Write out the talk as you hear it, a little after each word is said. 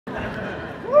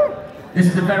This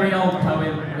is a very old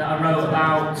poem that I wrote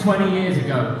about 20 years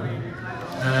ago.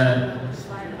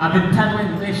 I've been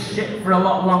peddling this shit for a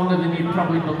lot longer than you'd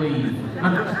probably believe.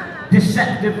 I'm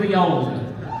deceptively old.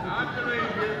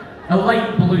 A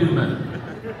late bloomer.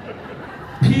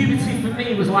 Puberty for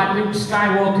me was like Luke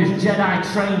Skywalker's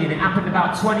Jedi training. It happened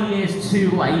about 20 years too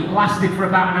late, lasted for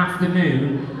about an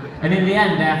afternoon, and in the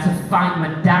end I had to fight my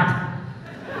dad.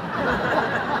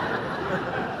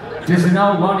 There's an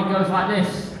old one, it goes like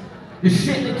this. The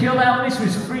shit that killed Elvis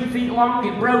was 3 feet long,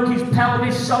 it broke his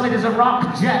pelvis, solid as a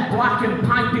rock, jet black and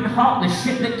piping hot. The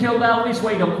shit that killed Elvis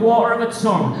weighed 1/4 of a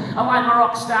ton. I like my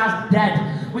rock stars dead,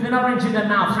 with an orange in their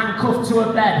mouth, handcuffed to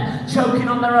a bed, choking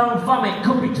on their own vomit.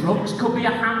 Could be drugs, could be a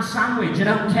ham sandwich, I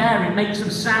don't care, it makes them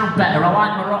sound better. I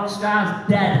like my rock stars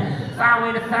dead. Found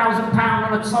weighing £1,000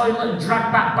 on a toilet and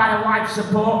dragged back by a life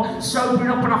support,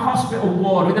 sobering up in a hospital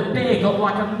ward with a beard up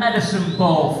like a medicine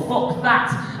ball. Fuck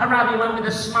that, I rather went with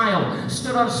a smile.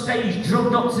 Stood on stage,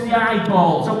 drugged up to the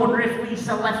eyeballs. I wonder if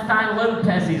Lisa Left Eye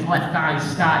Lopez's left eye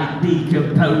started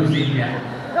decomposing yet.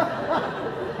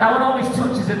 That one always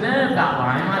touches a nerve, that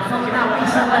line. Like, fucking hell,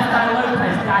 Lisa Left Eye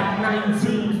Lopez died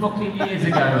 19 fucking years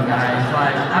ago, guys.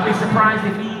 Like, I'd be surprised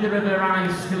if either of her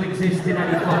eyes still exist in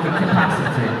any fucking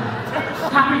capacity.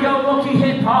 Happy-go-lucky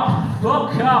hip-hop,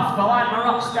 fuck off. I like my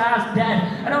rock stars dead.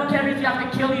 I don't care if you have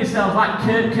to kill yourself like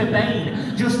Kurt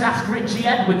Cobain. Just ask Richie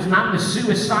Edwards, man. The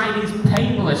suicide is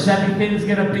painless. Everything's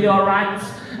gonna be alright.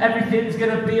 Everything's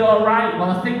gonna be alright. Well,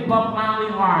 I think Bob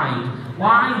Marley lied.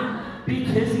 Why?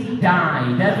 Because he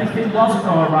died. Everything wasn't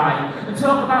alright. And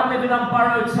talk about living on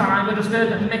borrowed time. I just heard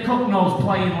that Mick Hucknall's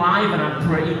playing live and I'm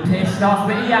pretty pissed off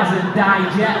that he hasn't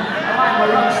died yet. I like my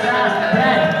rock stars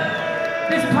dead.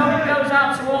 This poem goes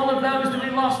out to all of those that we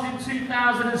lost in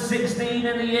 2016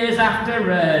 and the years after.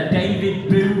 David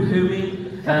Boo-hooey,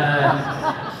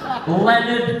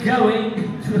 Leonard Going,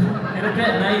 in a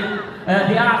bit, mate.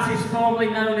 The artist formerly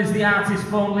known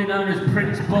as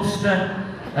Prince Buster,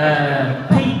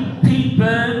 Pete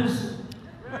Burns,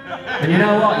 and you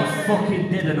know what? He fucking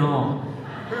did and all.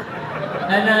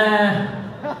 And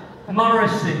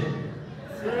Morrissey.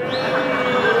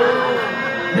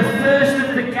 The first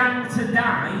of the gang to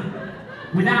die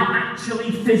without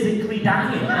actually physically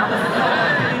dying. How the fuck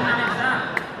did he manage that?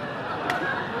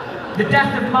 The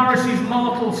death of Morrissey's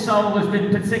mortal soul has been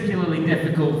particularly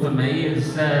difficult for me.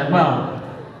 As well,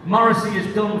 Morrissey has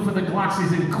done for the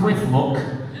glasses and quiff look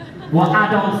what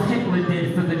Adolf Hitler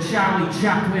did for the Charlie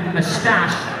Chaplin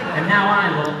moustache, and now I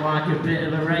look like a bit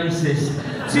of a racist.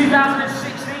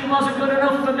 2016 wasn't good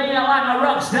enough for me. I like my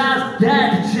rock stars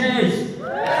dead. Cheers.